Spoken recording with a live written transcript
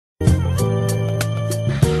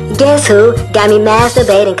Guess who got me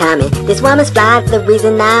masturbating coming? This woman's fly, the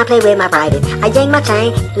reason I play with my private. I yank my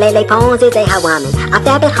chain, Lele Pons is a hot woman. I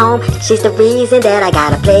fab at home, she's the reason that I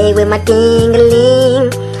gotta play with my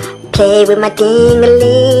ding-a-ling. Play with my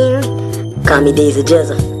ding-a-ling. CummyDee's a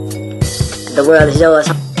jizzle. The world is yours.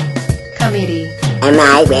 CummyDee. And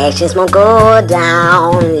my erections won't go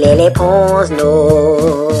down. Lele Pons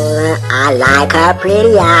knows I like her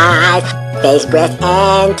pretty eyes, face, breast,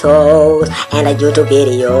 and toes, and the YouTube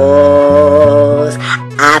videos.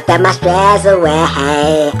 I felt my stress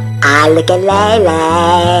away. I look at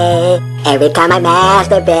Lele every time I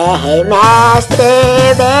masturbate.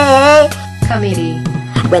 CummyDee.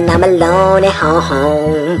 When I'm alone at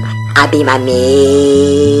home, I be my me.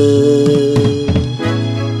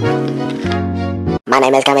 My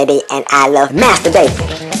name is CummyDee and I love masturbating.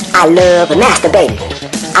 I love masturbating.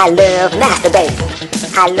 I love masturbating.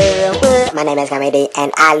 I love what? My name is CummyDee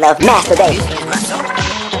and I love masturbating.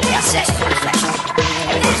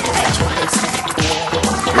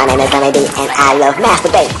 My name is CummyDee and I love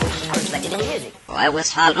masturbating. I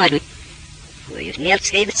was halved. Wil je niet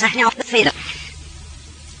schrijven, zeg niet op de veder.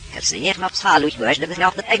 Het is niet op halved, waar je het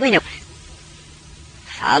op de egwin.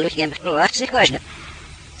 Halved geen beproefd zich was.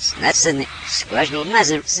 Net zijn squashel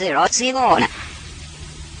measure zero zero.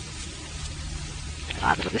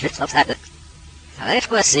 Laten we het op zetten. Hij heeft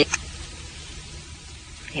was sick.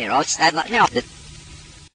 Hier outside like me op dit.